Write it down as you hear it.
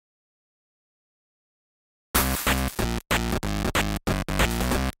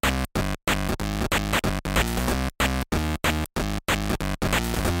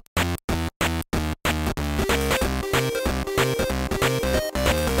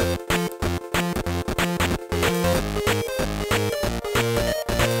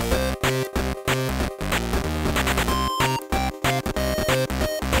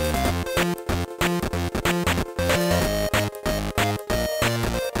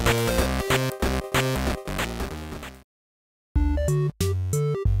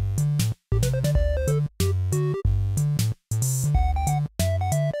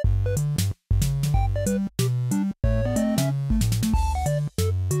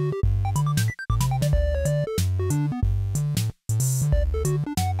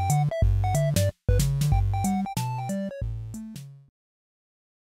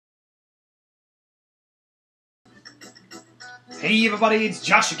Hey everybody, it's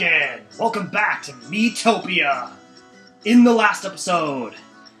Josh again. Welcome back to Miitopia. In the last episode,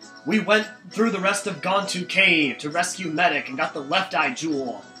 we went through the rest of Gontu Cave to rescue Medic and got the left eye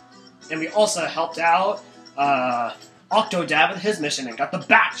jewel. And we also helped out Octodad with his mission and got the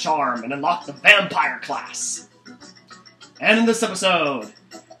Bat Charm and unlocked the Vampire class. And in this episode,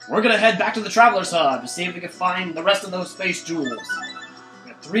 we're gonna head back to the Traveler's Hub to see if we can find the rest of those space jewels.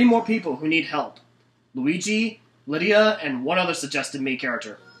 We have 3 more people who need help. Luigi, Lydia, and one other suggested me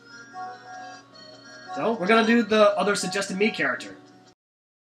character. So, we're gonna do the other suggested me character.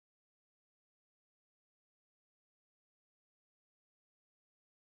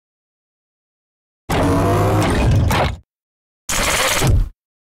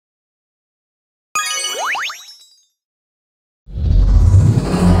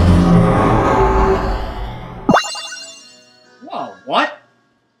 Whoa, what?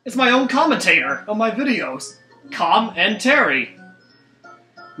 It's my own commentator on my videos. Com and Terry.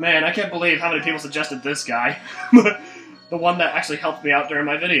 Man, I can't believe how many people suggested this guy. The one that actually helped me out during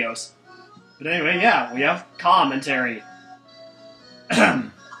my videos. But anyway, yeah, we have Com and Terry.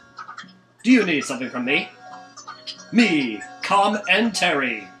 Do you need something from me? Me, Com and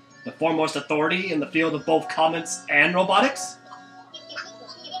Terry, the foremost authority in the field of both comments and robotics?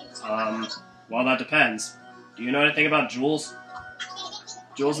 Well, that depends. Do you know anything about jewels?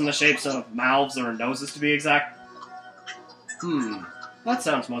 Jewels in the shapes of mouths or noses, to be exact? That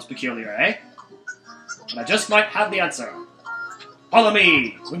sounds most peculiar, eh? But I just might have the answer. Follow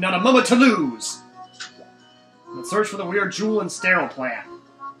me! We've not a moment to lose! Let's search for the weird jewel and sterile plant.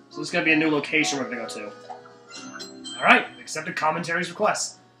 So this is going to be a new location we're going to go to. Alright, accepted commentary's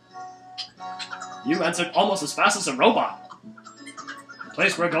request. You answered almost as fast as a robot. The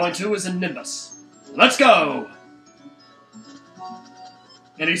place we're going to is in Nimbus. Let's go!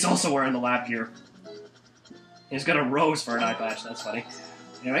 And he's also wearing the lab gear. He's got a rose for an eye patch, that's funny.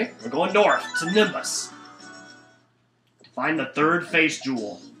 Anyway, we're going north to Nimbus. To find the 3rd face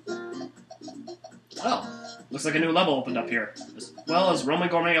jewel. Oh, looks like a new level opened up here. As well as Roman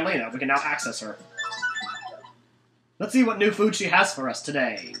Gourmet Elena, we can now access her. Let's see what new food she has for us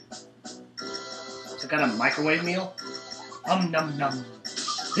today. Some kind of microwave meal? Num num.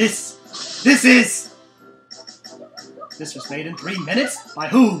 This was made in 3 minutes? By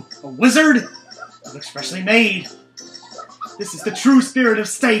who? A wizard? It looks freshly made. This is the true spirit of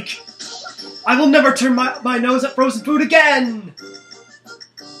steak. I will never turn my nose at frozen food again!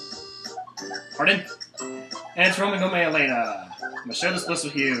 Pardon? And it's Roman Gourmet Elena. I'm gonna share this list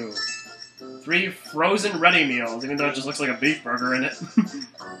with you. 3 frozen ready meals, even though it just looks like a beef burger in it.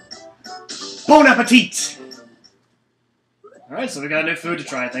 Bon appetit! Alright, so we got new food to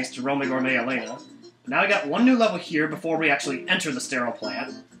try thanks to Roman Gourmet Elena. Now I got 1 new level here before we actually enter the sterile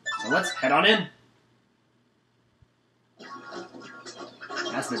plant. So let's head on in.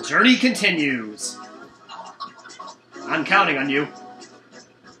 As the journey continues. I'm counting on you.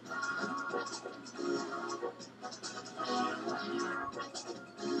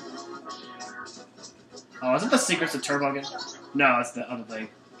 Oh, isn't the secrets of Turbo again? No, it's the other thing.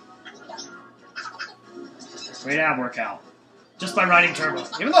 Great ab workout. Just by riding Turbo.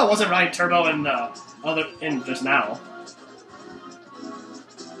 Even though it wasn't riding Turbo in just now.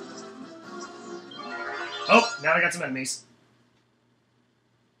 Oh, now I got some enemies.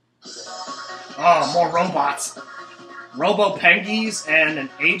 Oh, more robots. Robo-Pengies and an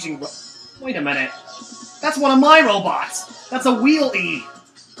aging Wait a minute. That's one of my robots! That's a Wheel-E!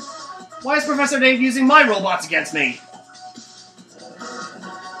 Why is Professor Dave using my robots against me?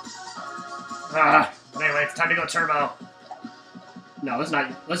 Anyway, it's time to go Turbo. No, let's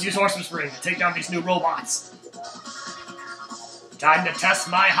not. Let's use Horseman Spring to take down these new robots. Time to test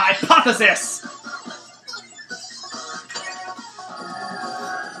my hypothesis!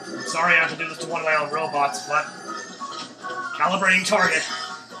 I'm sorry I have to do this to one of my own robots, but... Calibrating target.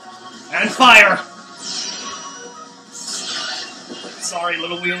 And fire! Sorry,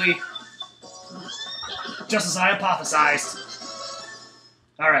 little wheelie. Just as I hypothesized.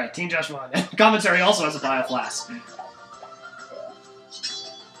 Alright, Team Josh 1. Commentary also has a Bioflask.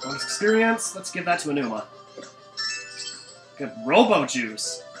 Bonus experience, let's give that to Enuma. Good Robo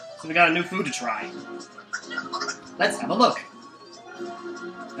Juice. So we got a new food to try. Let's have a look.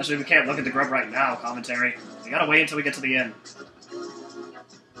 Actually, we can't look at the grub right now, commentary. We gotta wait until we get to the end.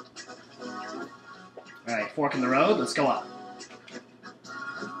 Alright, fork in the road, let's go up.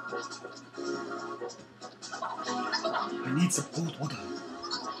 I need some cold water.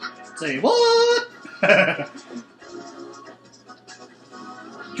 Say what?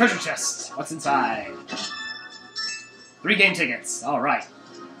 Treasure chest. What's inside? 3 game tickets. Alright.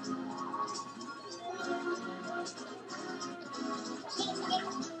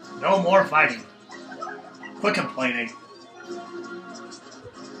 No more fighting. Quit complaining.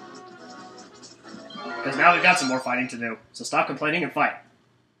 Because now we've got some more fighting to do. So stop complaining and fight.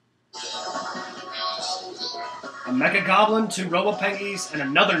 A Mega Goblin, 2 Robo-Pengies, and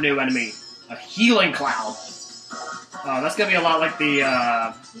another new enemy. A Healing Cloud. That's gonna be a lot like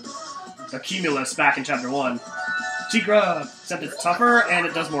the Cumulus back in Chapter 1. Tigra, except it's tougher, and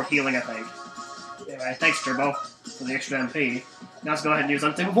it does more healing, I think. Anyway, thanks, Turbo, for the extra MP. Now let's go ahead and use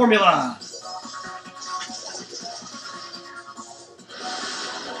Unstable Formula!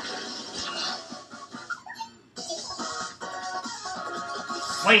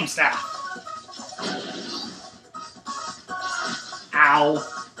 Flame Staff! Ow!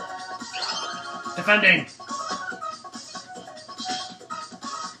 Defending!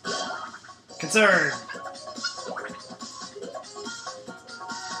 Concern!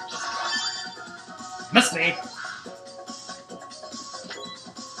 Missed me!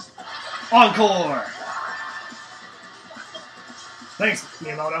 Encore! Thanks,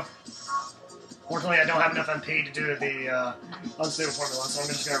 Miyamoto. Fortunately, I don't have enough MP to do the unstable formula, so I'm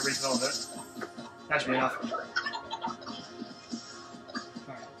just going to refill it. That should be enough.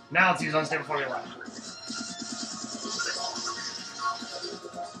 Alright, now let's use unstable formula.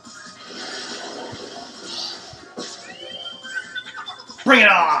 Bring it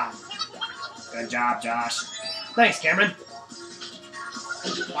on! Good job, Josh. Thanks, Cameron.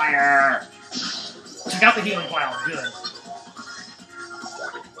 Fire! Check out the healing cloud. Good.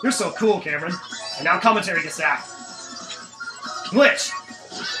 You're so cool, Cameron. And now commentary gets sacked. Glitch!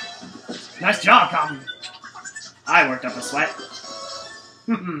 Nice job, Cotton. I worked up a sweat.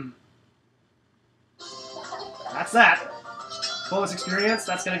 That's that. Bonus experience,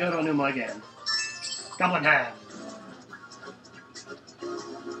 that's gonna go to Anuma again. Goblin Hand.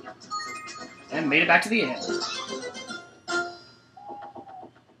 And made it back to the end.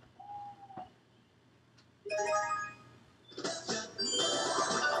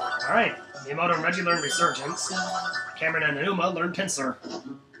 Alright, Miyamoto and Reggie learn Resurgence. Cameron and Anuma learn Pincer.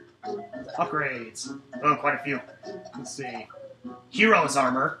 Upgrades. Oh, quite a few. Let's see. Hero's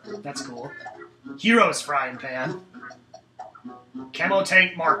Armor. That's cool. Hero's Frying Pan. Camo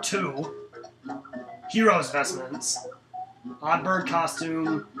Tank Mark II. Hero's Vestments. Oddbird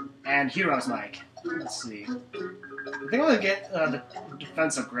Costume. And Hero's Mic. Let's see. I think I'm going to get the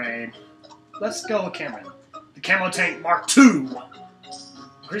defense upgrade. Let's go with Cameron. The Camo Tank Mark II.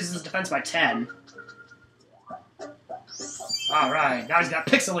 Increases his defense by 10. Alright, now he's got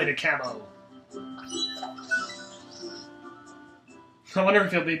pixelated camo. I wonder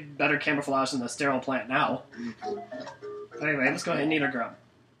if he'll be better camouflage than the sterile plant now. Anyway, let's go ahead and eat our grub.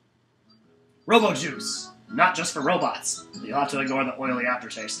 Robo Juice. Not just for robots. You'll have to ignore the oily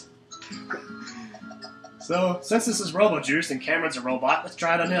aftertaste. So, since this is Robo Juice and Cameron's a robot, let's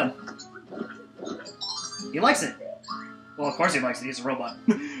try it on him. He likes it. Well, of course he likes it. He's a robot.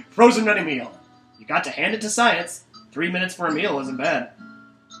 Frozen ready meal. You got to hand it to science. 3 minutes for a meal isn't bad.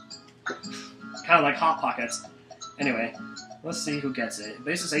 Kind of like Hot Pockets. Anyway, let's see who gets it.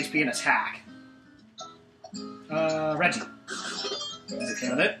 Bases HP and attack. Reggie. He's okay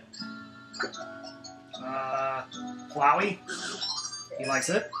with it. Flowey. He likes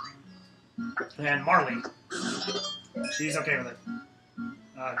it. And Marley. She's okay with it.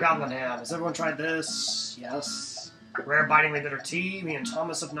 Goblin Ham. Has everyone tried this? Yes. Rare Bitingly Bitter Tea. Me and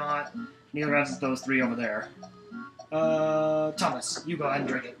Thomas have not. Neither has those 3 over there. Thomas, you go ahead and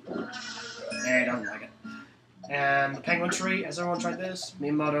drink it. Yeah, he doesn't like it. And the Penguin Tree. Has everyone tried this?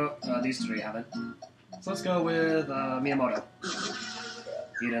 Miyamoto. These 3 haven't. So let's go with Miyamoto.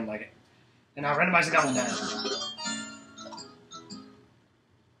 He didn't like it. And now randomize the Goblin Ham.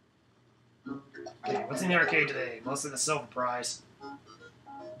 Okay, what's in the arcade today? Mostly the silver prize.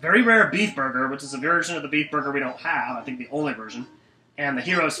 Very rare beef burger, which is a version of the beef burger we don't have. I think the only version. And the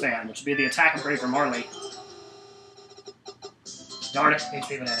Hero's Fan, which would be the attack upgrade for Marley. Darn it,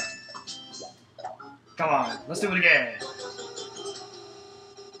 HP Banana. Come on, let's do it again.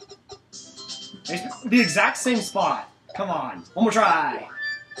 The exact same spot. Come on, one more try.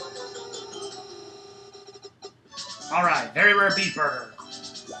 Alright, very rare beef burger.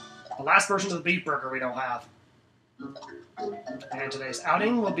 The last version of the beef burger we don't have. And today's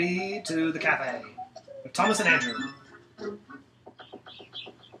outing will be to the cafe with Thomas and Andrew.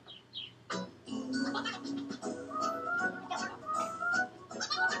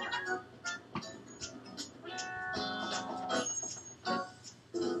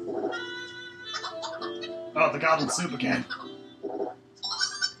 Oh, the goblin soup again.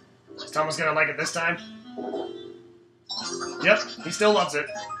 Is Thomas gonna like it this time? Yep, he still loves it.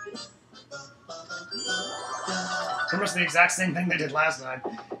 Pretty much the exact same thing they did last time.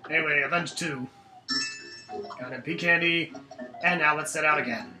 Anyway, Avenge 2. Got MP candy, and now let's set out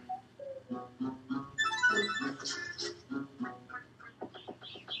again.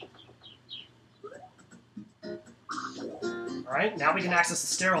 Alright, now we can access the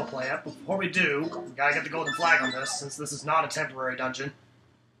Sterile plant. Before we do, we gotta get the golden flag on this, since this is not a temporary dungeon.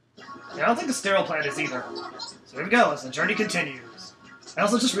 And I don't think the Sterile plant is either. So here we go, as the journey continues. I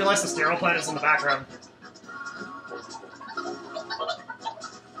also just realized the Sterile plant is in the background.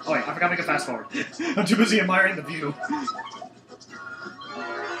 Oh wait, I forgot to make a fast forward. I'm too busy admiring the view.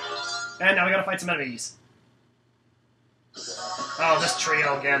 And now we gotta fight some enemies. Oh, this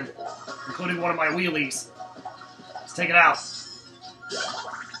trio again. Including one of my wheelies. Let's take it out.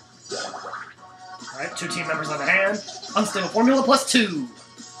 Alright, 2 team members on the hand. Unstable formula plus 2.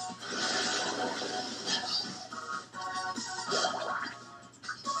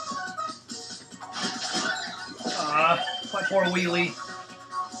 My poor wheelie.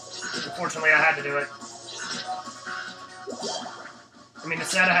 Unfortunately, I had to do it. I mean, it's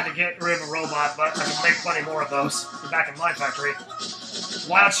sad I had to get rid of a robot, but I can make plenty more of those. They're back in my factory.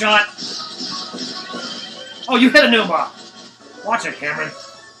 Wild shot! Oh, you hit a Numa! Watch it, Cameron.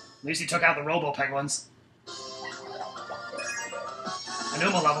 At least he took out the robo-penguins.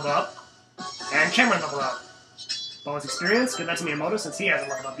 Anuma leveled up. And Cameron leveled up. Bonus experience, give that to Miyamoto since he hasn't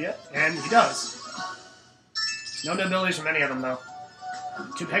leveled up yet. And he does. No new abilities from any of them, though.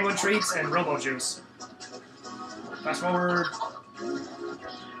 2 penguin treats and robo juice. Fast forward.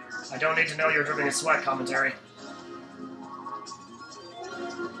 I don't need to know you're dripping in sweat commentary.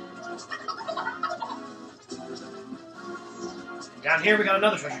 Down here we got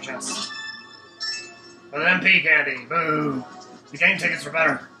another treasure chest. With an MP candy. Boo. The game tickets were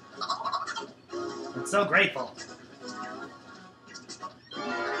better. I'm so grateful.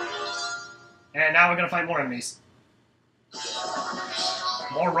 And now we're gonna fight more enemies.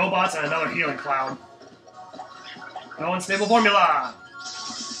 More robots and another healing cloud. No unstable formula!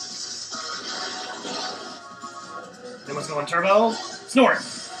 Then let's go on turbo. Snort!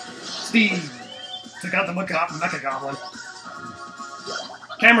 Speed! Took out the Mecha Goblin.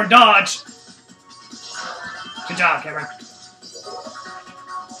 Cameron, dodge! Good job, Cameron.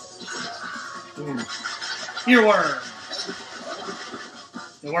 Ooh. Earworm!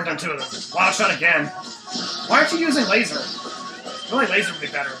 It worked on 2 of them. Wild shot again. Why aren't you using laser? I feel like laser would be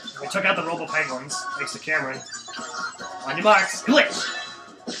better. We took out the Robo Penguins, thanks to Cameron. On your marks, glitch!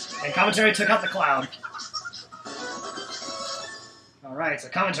 And commentary took out the cloud. Alright, so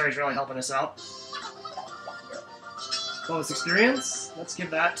commentary's really helping us out. Bonus experience. Let's give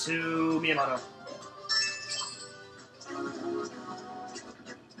that to Miyamoto.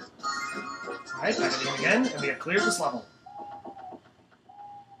 Alright, back at the game again, and we have cleared this level.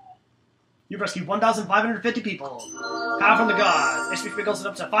 You've rescued 1,550 people. Power from the gods. HP goes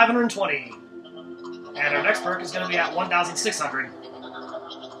up to 520. And our next perk is going to be at 1,600.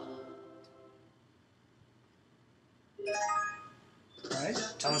 Alright,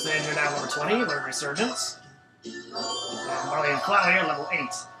 Thomas the Ninja now level 20, learn Resurgence. And Marley and Flowey are level 8.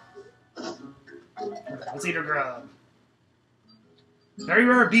 Let's eat her grub. Very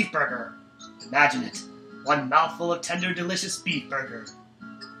rare beef burger. Imagine it. One mouthful of tender, delicious beef burger.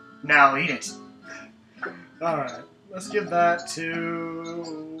 Now eat it. Alright, let's give that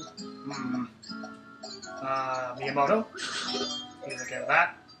to... Miyamoto. He's okay with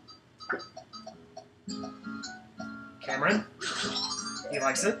that. Cameron. He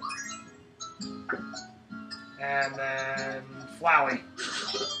likes it. And then Flowey.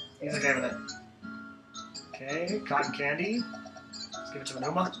 He's okay with it. Okay, Cotton Candy. Let's give it to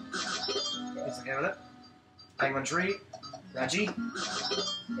Anuma. He's okay with it. Penguin Tree. Reggie.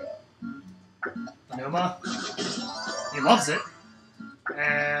 Anuma. He loves it.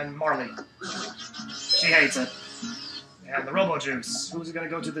 And Marley. She hates it. And the Robo Juice. Who's it going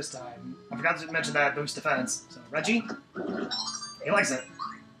to go to this time? I forgot to mention that boost defense. So, Reggie. He likes it.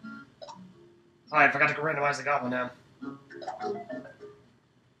 Oh, I forgot to randomize the Goblin now.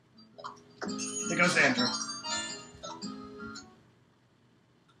 It goes to Andrew.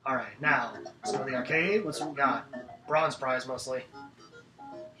 Alright, now, let's go to the arcade. What's we got? Bronze prize, mostly.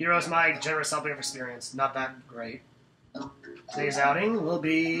 Heroes Mike, generous helping of experience. Not that great. Today's outing will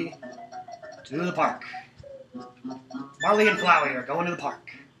be to the park. Marley and Flowey are going to the park.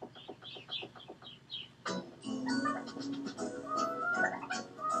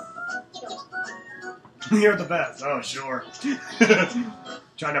 You're the best. Oh, sure.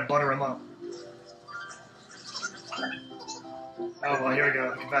 Trying to butter him up. Oh, well, here we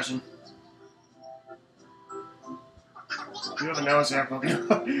go. Confession. You have a nose hair,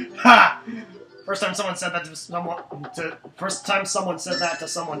 Pokemon. Ha! First time someone said that to someone. First time someone said that to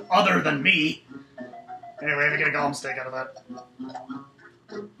someone other than me. Anyway, I get a golem steak out of that.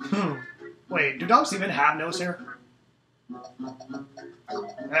 Wait, do dogs even have nose hair?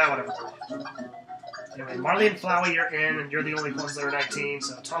 Whatever. Anyway, Marley and Flowey, you're in, and you're the only ones that are 19,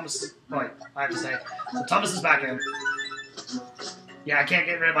 so Thomas is... Wait, I have to say. So Thomas is back in. Yeah, I can't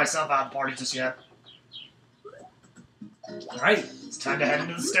get rid of myself out of the party just yet. Alright, it's time to head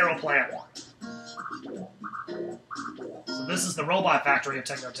into the sterile plant. So this is the robot factory of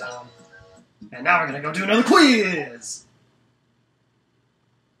Technotown. And now we're gonna go do another quiz!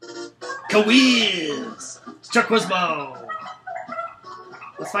 Quiz! Chuckwismo!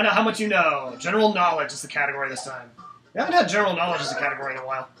 Let's find out how much you know. General knowledge is the category this time. We haven't had general knowledge as a category in a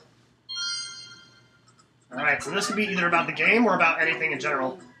while. Alright, so this could be either about the game or about anything in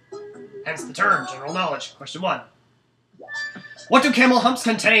general. Hence the term, general knowledge. Question 1. What do camel humps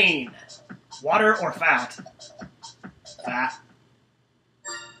contain? Water or fat? Fat.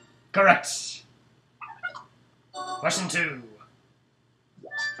 Correct. Question 2.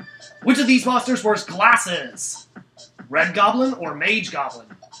 Which of these monsters wears glasses? Red Goblin or Mage Goblin?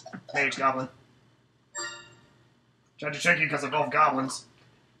 Mage Goblin. Tried to trick you because they're both goblins.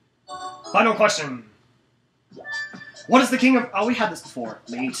 Final question. What is the king of... Oh, we had this before.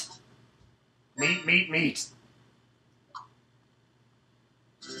 Meat. Meat.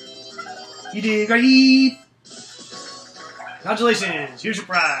 You did great! Congratulations! Here's your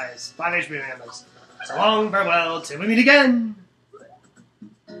prize. 5 HP members. So long, farewell, till we meet again!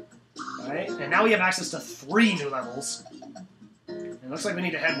 Alright, and now we have access to 3 new levels. It looks like we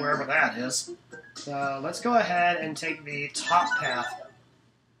need to head wherever that is. So let's go ahead and take the top path.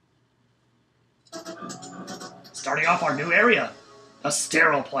 Starting off our new area. A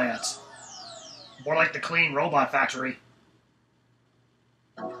sterile plant. More like the clean robot factory.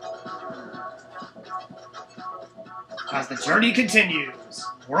 As the journey continues,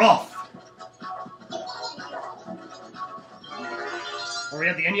 we're off. Are we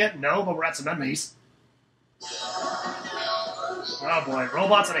at the end yet? No, but we're at some enemies. Oh boy,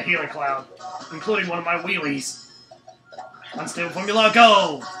 robots and a healing cloud, including one of my wheelies. Unstable formula,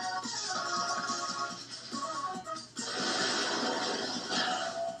 go!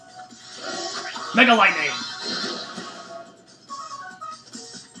 Mega lightning!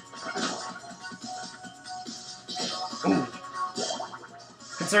 Ooh.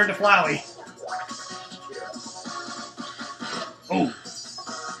 Concerned to Flowey. Ooh.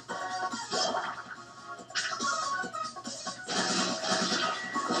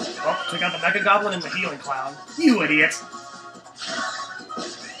 Oh, took out the Mega Goblin and the Healing Cloud. You idiot!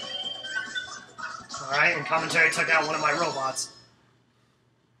 Alright, and Commentary took out one of my robots.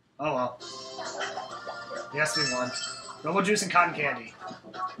 Oh well. Yes, we won. Robo Juice and Cotton Candy.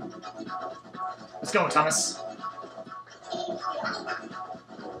 Let's go, Thomas.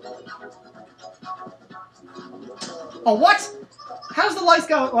 Oh, what? How's the lights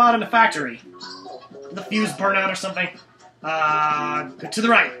go out in the factory? Did the fuse burn out or something? To the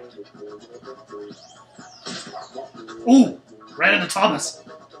right. Ooh, ran into Thomas.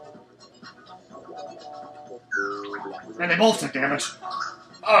 And they both took damage.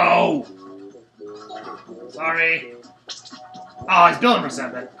 Oh! Sorry. Oh, he's building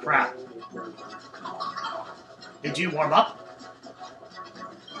resentment. Crap. Did you warm up?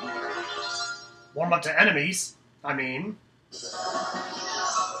 Warm up to enemies, I mean. 2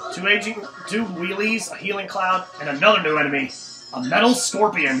 wheelies, a healing cloud, and another new enemy. A metal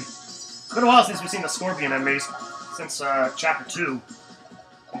scorpion. It's been a while since we've seen the scorpion enemies. Since, chapter 2.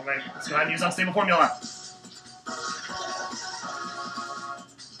 Anyway, let's go ahead and use unstable formula.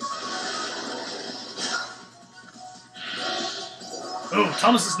 Ooh,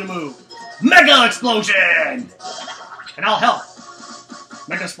 Thomas's new move. Mega Explosion! And I'll help.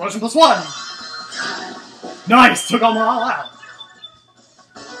 Mega Explosion +1. Nice! Took them all out.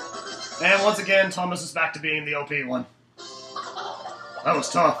 And once again, Thomas is back to being the OP one. That was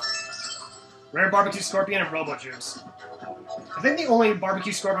tough. Rare Barbecue Scorpion and Robo Juice. I think the only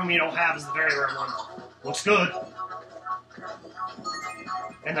Barbecue Scorpion we don't have is the very rare one. Looks good.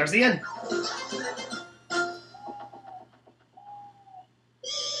 And there's the end.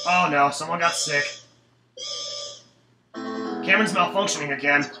 Oh no, someone got sick. Cameron's malfunctioning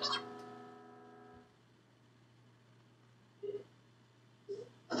again.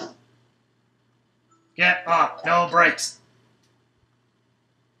 Get up, no brakes.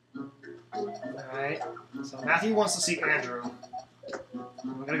 Alright, so Matthew wants to see Andrew.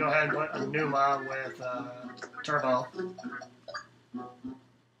 I'm gonna go ahead and put a Numa with Turbo.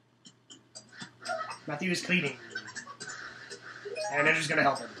 Matthew is cleaning. And Andrew's gonna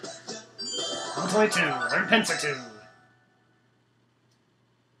help him. Level 22. Learn Pincer 2.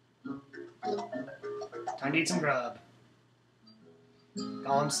 Time to eat some grub.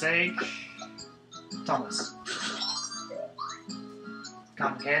 Golem steak. Thomas.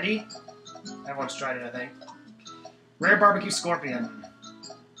 Cotton candy. Everyone's tried it, I think. Rare barbecue scorpion.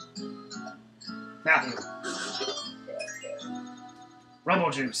 Matthew.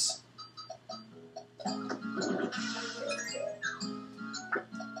 Robo juice.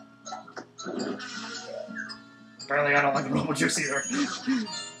 Apparently I don't like the robo juice either.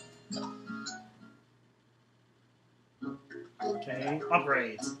 Okay,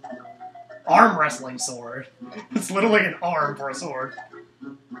 upgrades. Arm wrestling sword. It's literally an arm for a sword.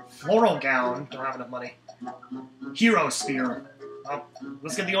 Floral gown. Don't have enough money. Hero spear. Oh,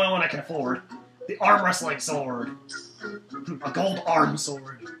 let's get the only one I can afford. The arm wrestling sword. A gold arm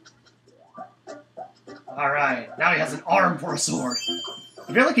sword. Alright, now he has an arm for a sword.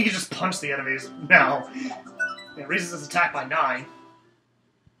 I feel like he can just punch the enemies now. It raises his attack by 9.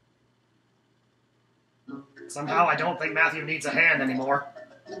 Somehow I don't think Matthew needs a hand anymore.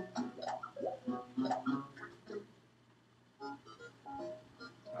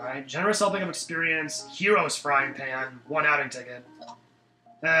 Alright, generous helping of experience, hero's frying pan, 1 outing ticket.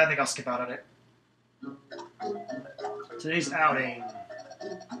 I think I'll skip out on it. Today's outing.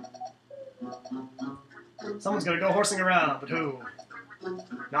 Someone's gonna go horsing around, but who?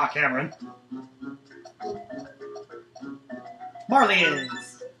 Not Cameron. Marley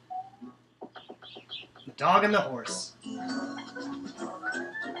is! The dog and the horse.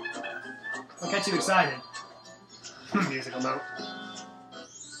 Don't get too excited. Musical note.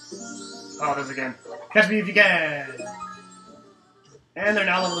 Oh, there's again. Catch me if you can! And they're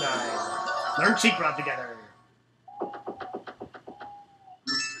now level 9. Learn cheek rub together.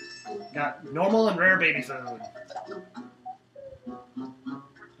 Got normal and rare baby food.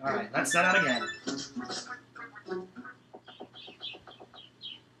 Alright, let's set out again.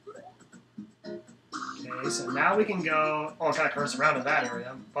 Okay, so now we can go... Oh, it kind of curves around in that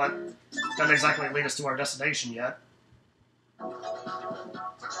area, but doesn't exactly lead us to our destination yet.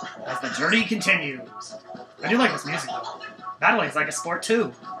 As the journey continues. I do like this music, though. Battling is like a sport,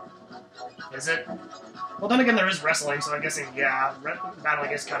 too. Is it? Well, then again, there is wrestling, so I'm guessing, yeah,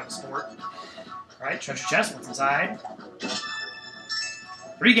 battling is kind of a sport. Alright, treasure chest, what's inside?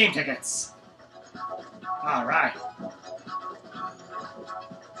 3 game tickets. Alright.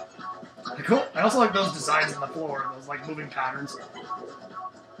 Cool. I also like those designs on the floor, those, like, moving patterns.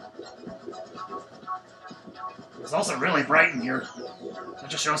 It's also really bright in here. That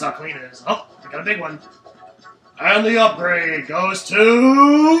just shows how clean it is. Oh, we got a big one. And the upgrade goes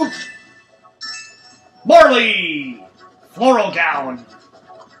to... Marley! Floral gown.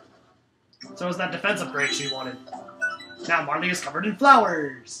 So is that defense upgrade she wanted. Now Marley is covered in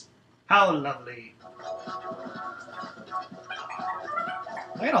flowers. How lovely.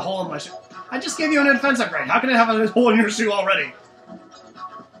 I got a hole in my shoe. I just gave you a defense upgrade. How can it have a hole in your shoe already?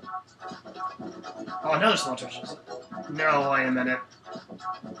 Oh, another small treasure. No, wait a minute.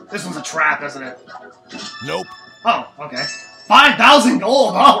 This one's a trap, isn't it? Nope. Oh, okay. 5,000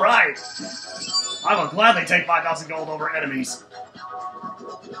 gold! Alright! I will gladly take 5,000 gold over enemies.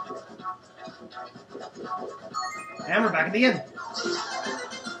 And we're back at the inn.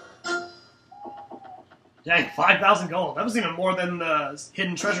 Dang, 5,000 gold. That was even more than the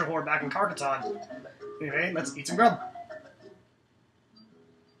hidden treasure hoard back in Carcaton. Anyway, let's eat some grub.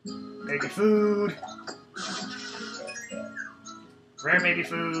 Baby food. Rare baby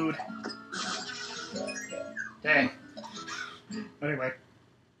food. Dang. Anyway.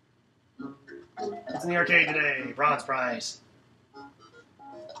 What's in the arcade today? Bronze prize.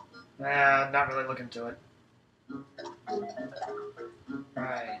 Not really looking to it.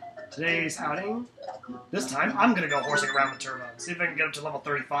 Right. Today's outing. This time, I'm gonna go horsing around with Turbo. See if I can get up to level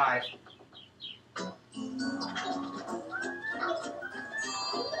 35.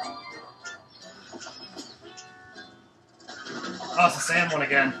 Oh, it's the sand one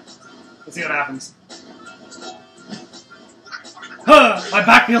again. Let's see what happens. Huh! My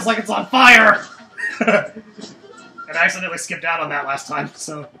back feels like it's on fire! And I accidentally skipped out on that last time,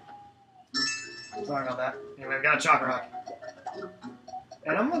 so... Sorry about that. Anyway, we got a Chakra Rock.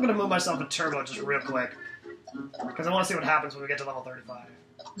 And I'm going to move myself to Turbo just real quick. Because I want to see what happens when we get to level 35.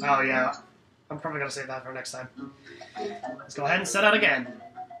 Oh, yeah. I'm probably going to save that for next time. Let's go ahead and set out again.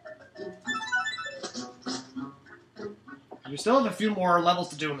 We still have a few more levels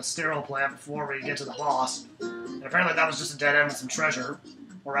to do in the Sterile plant before we get to the boss. And apparently that was just a dead end with some treasure.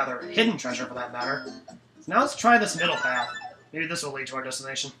 Or rather, hidden treasure for that matter. So now let's try this middle path. Maybe this will lead to our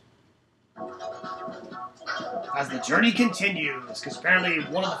destination. as the journey continues, because apparently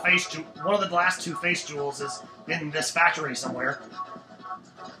one of the last two face jewels is in this factory somewhere.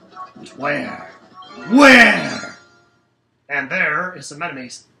 But where? Where? And there is some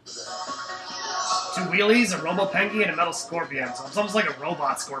enemies. Two wheelies, a robo-penguin, and a metal scorpion. So it's almost like a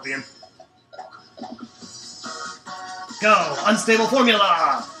robot scorpion. Go! Unstable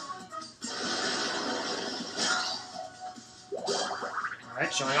formula!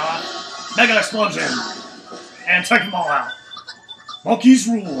 Alright, showing off. Mega explosion! And take them all out. Monkeys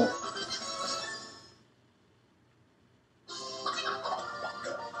rule!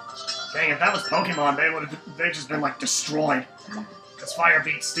 Dang, if that was Pokemon, they'd just been, like, destroyed. Because fire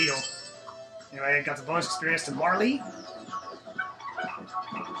beats steel. Anyway, got the bonus experience to Marley.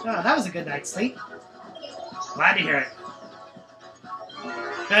 Oh, that was a good night's sleep. Glad to hear it.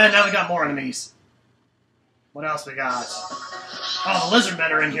 And now we got more enemies. What else we got? Oh, the lizard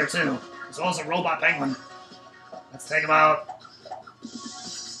men are in here too, as well as a robot penguin. Let's take them out.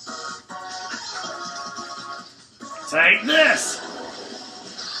 Take this!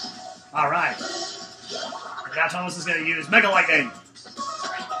 Alright. Now Thomas is going to use Mega Lightning.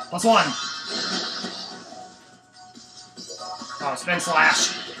 +1. Oh, spin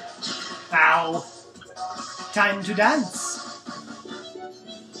slash. Ow. Time to dance.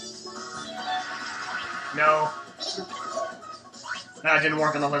 No. That didn't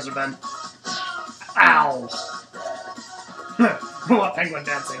work on the lizard men. Ow. What penguin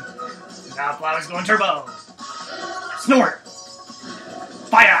dancing. Now Flowers going turbo. Snort.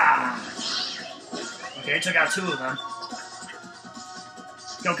 Fire. Okay, took out 2 of them.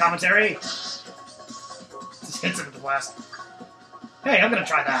 Go commentary. Just hits him with the blast. Hey, I'm gonna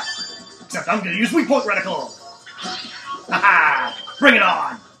try that. Except I'm gonna use weak point reticle. Haha! Bring it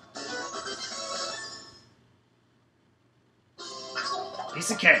on! Piece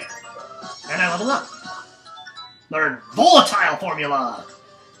of cake. And I leveled up. Learn Volatile Formula!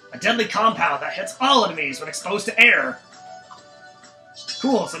 A deadly compound that hits all enemies when exposed to air.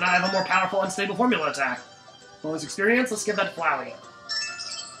 Cool, so now I have a more powerful unstable formula attack. Bonus experience, let's give that to Flowey.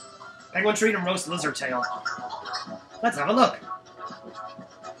 Penguin treat and roast lizard tail. Let's have a look.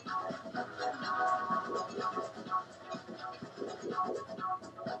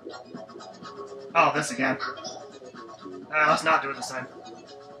 Oh, this again. Let's not do it this time.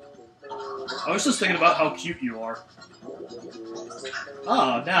 I was just thinking about how cute you are.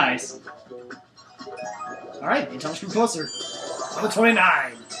 Oh, nice. Alright, intelligence grew closer. Level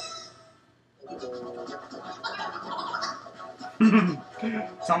 29.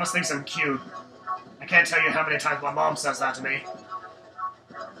 Thomas thinks I'm cute. I can't tell you how many times my mom says that to me.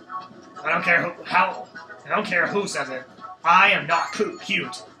 I don't care who says it. I am not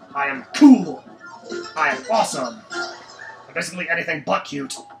cute. I am cool. I am awesome. I'm basically anything but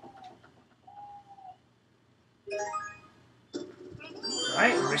cute.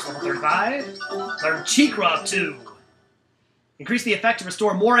 Alright, reach level 35. Learn Cheek Rub 2. Increase the effect to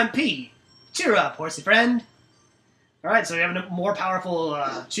restore more MP. Cheer up, horsey friend. Alright, so we have a more powerful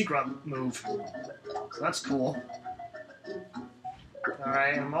cheek rub move. So that's cool.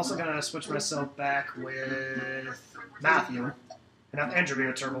 Alright, I'm also going to switch myself back with Matthew. And have Andrew be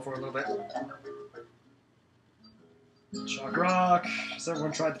a turbo for a little bit. Chalk Rock. Has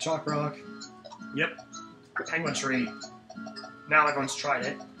everyone tried the Chalk Rock? Yep. Penguin Tree. Now everyone's tried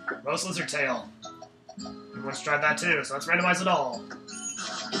it. Roast Lizard Tail. Everyone's tried that too, so let's randomize it all.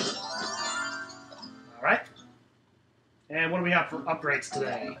 Alright. And what do we have for upgrades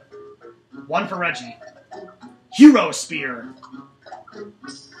today? 1 for Reggie. Hero Spear.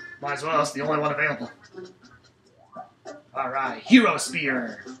 Might as well, it's the only one available. Alright, Hero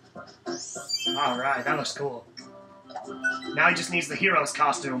Spear. Alright, that looks cool. Now he just needs the hero's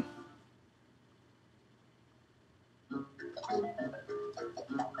costume.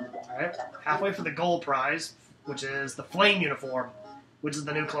 Alright, halfway for the gold prize, which is the flame uniform, which is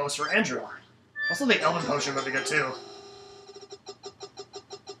the new clothes for Andrew. Also, the Elven Potion would be good too.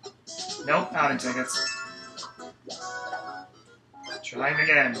 Nope, outing tickets. Trying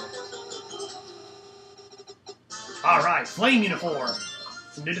again. Alright, flame uniform.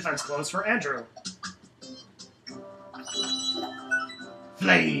 Some new defense clothes for Andrew.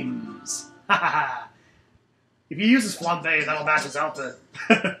 Flames! Hahaha! If he uses flambe, that'll match his outfit.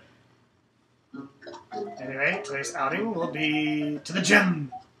 Anyway, today's outing will be to the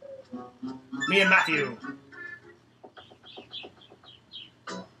gym. Me and Matthew.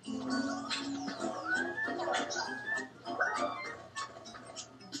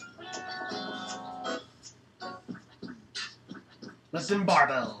 Lifting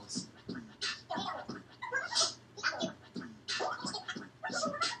barbells.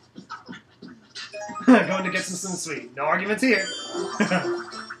 Going to get some sweet. No arguments here.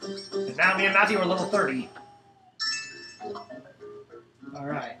 And now me and Matthew are level 30.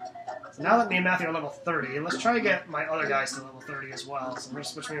 Alright. So now that me and Matthew are level 30, let's try to get my other guys to level 30 as well. So we're going to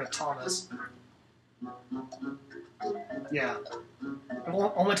switch me with Thomas. Yeah.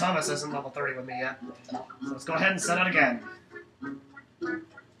 Only Thomas isn't level 30 with me yet. So let's go ahead and set out again.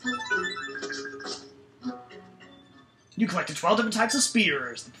 You collected 12 different types of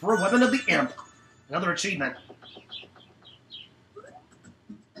spears. The preferred weapon of the imp. Another achievement.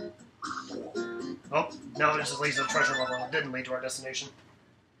 Oh, no, this just leads to the treasure level. It didn't lead to our destination.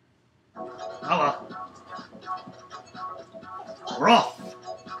 Oh well. We're off!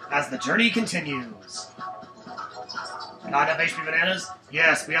 As the journey continues. Got enough HP bananas?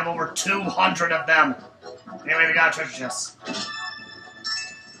 Yes, we have over 200 of them. Anyway, we got a treasure chest.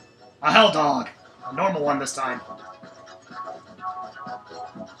 A hell dog. A normal one this time.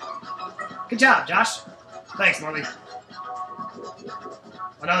 Good job, Josh. Thanks, Morley.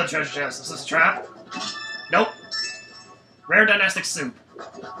 Another treasure chest. Is this a trap? Nope. Rare dynastic soup.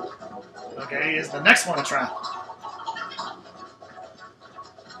 Okay, is the next one a trap?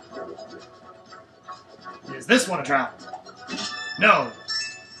 Is this one a trap? No.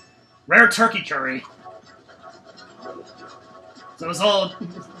 Rare turkey curry. So it's all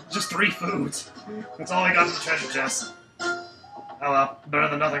just 3 foods. That's all we got in the treasure chest. Oh well, better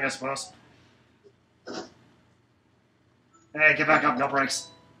than nothing, I suppose. Hey, get back up, no breaks.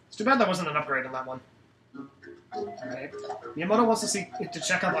 It's too bad there wasn't an upgrade on that one. Alright. Miyamoto wants to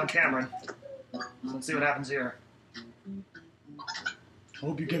check up on Cameron. So let's see what happens here.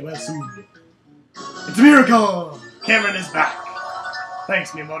 Hope you get well soon. It's a miracle! Cameron is back.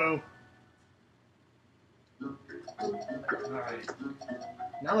 Thanks, Miyamoto. Alright.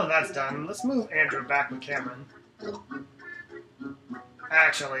 Now that that's done, let's move Andrew back with Cameron.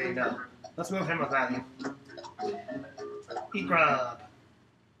 Actually, no. Let's move him with Matthew. Eat grub.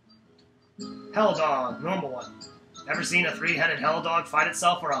 Hell dog, normal one. Ever seen a 3-headed hell dog fight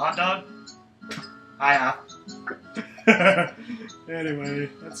itself for a hot dog? I have. Anyway,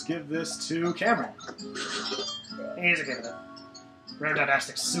 let's give this to Cameron. He's a good one. Rare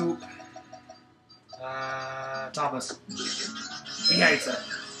dynastic soup. Thomas. He hates it.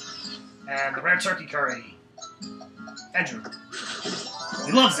 And the rare turkey curry. Andrew.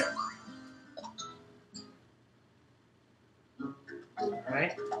 He loves it.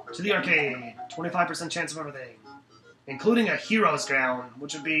 Alright, to the arcade. 25% chance of everything. Including a hero's gown,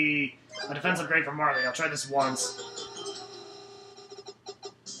 which would be a defensive grade for Marley. I'll try this once.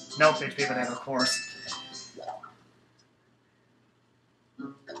 Nope, HP banana, of course.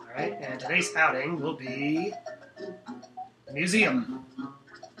 Alright, and today's outing will be the museum.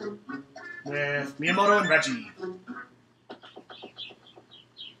 With Miyamoto and Reggie.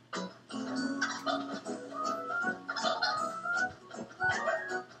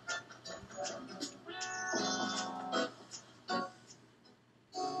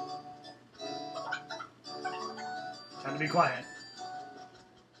 Time to be quiet.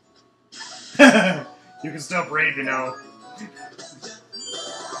 You can still breathe, you know.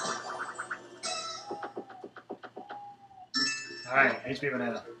 Alright, HP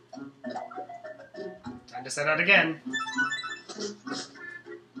banana. Time to set out again.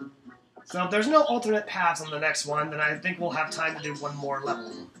 So if there's no alternate paths on the next one, then I think we'll have time to do one more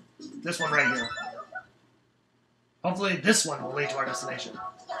level. This one right here. Hopefully this one will lead to our destination.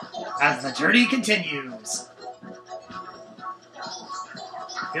 As the journey continues.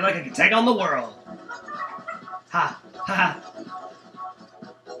 I feel like I can take on the world. Ha! Ha! Ha!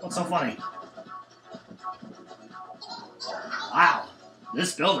 What's so funny? Wow,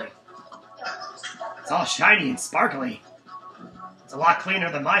 this building. It's all shiny and sparkly. It's a lot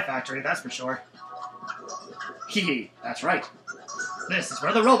cleaner than my factory, that's for sure. Hee, that's right. This is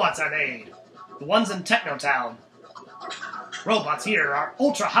where the robots are made. The ones in Techno Town. Robots here are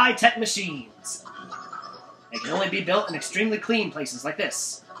ultra-high-tech machines. They can only be built in extremely clean places like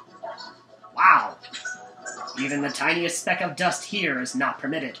this. Wow. Even the tiniest speck of dust here is not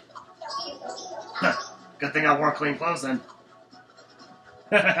permitted. Huh. Good thing I wore clean clothes then.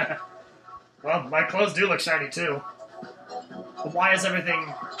 Well, my clothes do look shiny too. But why is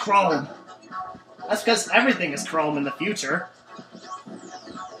everything chrome? That's because everything is chrome in the future.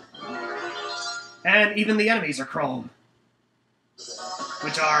 And even the enemies are chrome.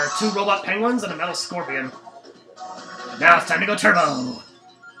 Which are 2 robot penguins and a metal scorpion. Now it's time to go turbo!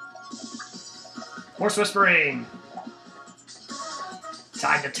 Horse whispering.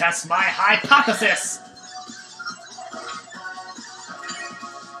 Time to test my hypothesis!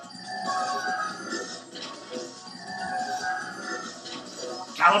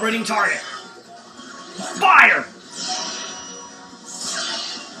 Calibrating target. Fire!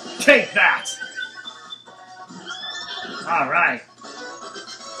 Take that! Alright.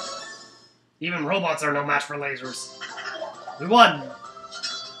 Even robots are no match for lasers. We won!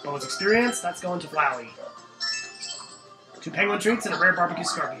 Bonus experience, that's going to Flowey. 2 penguin treats and a rare barbecue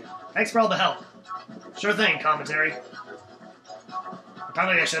scorpion. Thanks for all the help. Sure thing, commentary.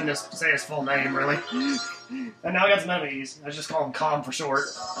 Probably I shouldn't just say his full name, really. And now we got some enemies. I just call him Com for short.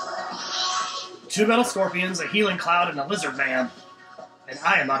 2 metal scorpions, a healing cloud, and a lizard man. And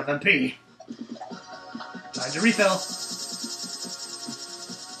I am out of MP. Time to refill.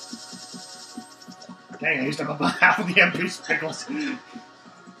 Dang, I used up about half of the MP pickles.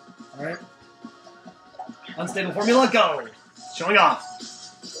 Alright. Unstable formula, go! Showing off.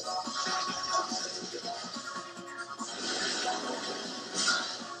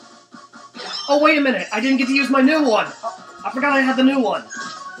 Oh, wait a minute. I didn't get to use my new one. I forgot I had the new one.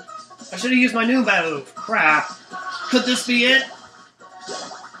 I should have used my new move. Crap. Could this be it?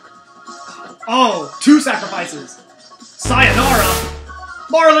 Oh, 2 sacrifices. Sayonara.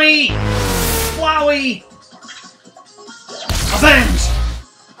 Marley! Flowey! Avenge!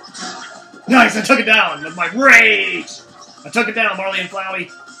 Nice, I took it down with my rage! I took it down, Marley and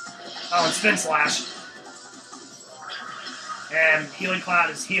Flowey. Oh, and Spin Slash. And Healing Cloud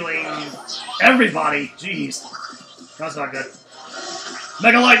is healing everybody. Jeez. That's not good.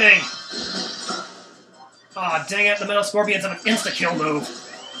 Mega Lightning! Aw, oh, dang it, the Metal Scorpions have an insta-kill move.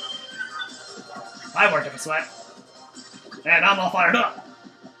 I worked up a sweat. And I'm all fired up.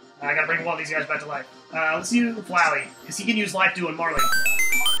 I gotta bring one of these guys back to life. Let's use Flowey, because he can use Life Dew and Marley.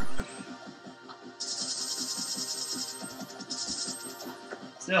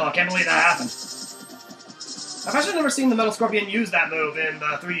 Still, I can't believe that happened. I've actually never seen the Metal Scorpion use that move in the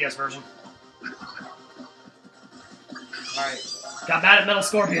 3DS version. Alright. Got mad at Metal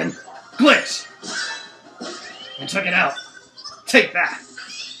Scorpion. Glitch! And took it out. Take that.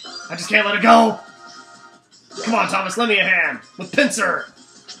 I just can't let it go. Come on, Thomas, lend me a hand. With Pincer.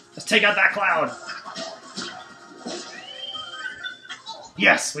 Let's take out that cloud.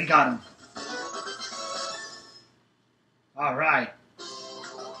 Yes, we got him. Alright.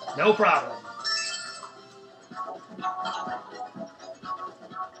 No problem.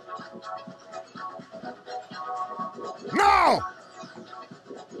 No!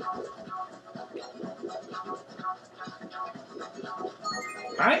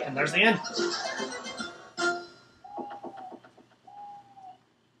 Alright, and there's the end.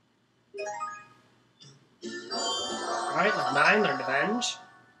 Alright, level 9, learn Avenge.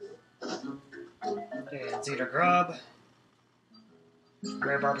 And Zeta Grub.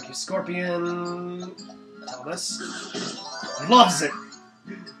 Rare Barbecue Scorpion. Thomas. Loves it!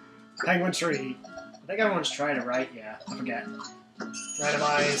 Penguin Tree. I think everyone's trying it right. Yeah, I forget.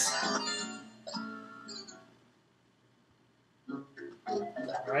 Randomize.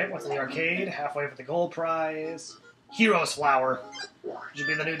 Alright, what's in the arcade? Halfway for the gold prize. Hero's Flower. Should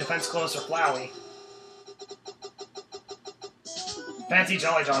be the new defense closer Flowey. Fancy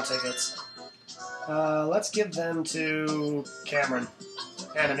Jolly John tickets. Let's give them to Cameron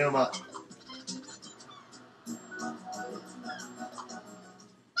and Anuma.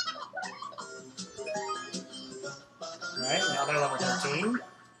 Alright, now they're level 13.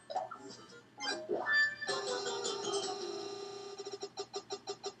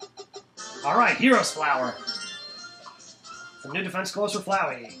 Alright, Hero's Flower. Some new defense closer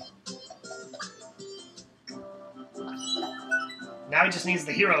Flowey. Now he just needs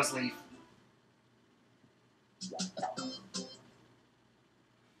the Hero's Leaf.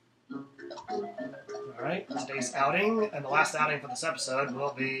 Alright, today's outing, and the last outing for this episode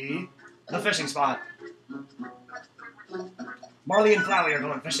will be the fishing spot. Marley and Flowey are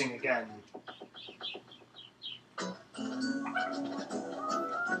going fishing again.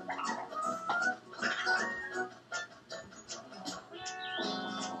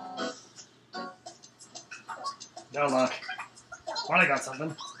 No luck. Marley got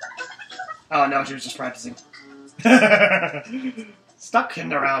something. Oh no, she was just practicing. Stuck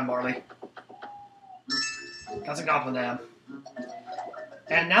kidding around, Marley. Got some Goblin Nab.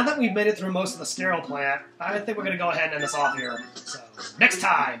 And now that we've made it through most of the Sterile plant, I think we're going to go ahead and end this off here. So, next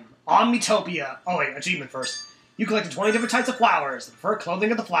time, on Miitopia. Oh wait, achievement first. You collected 20 different types of flowers. The fur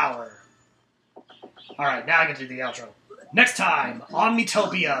clothing of the flower. Alright, now I can do the outro. Next time, on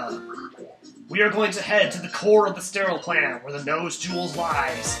Miitopia, we are going to head to the core of the Sterile plant, where the nose jewels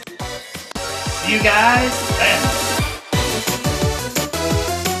lies. See you guys then.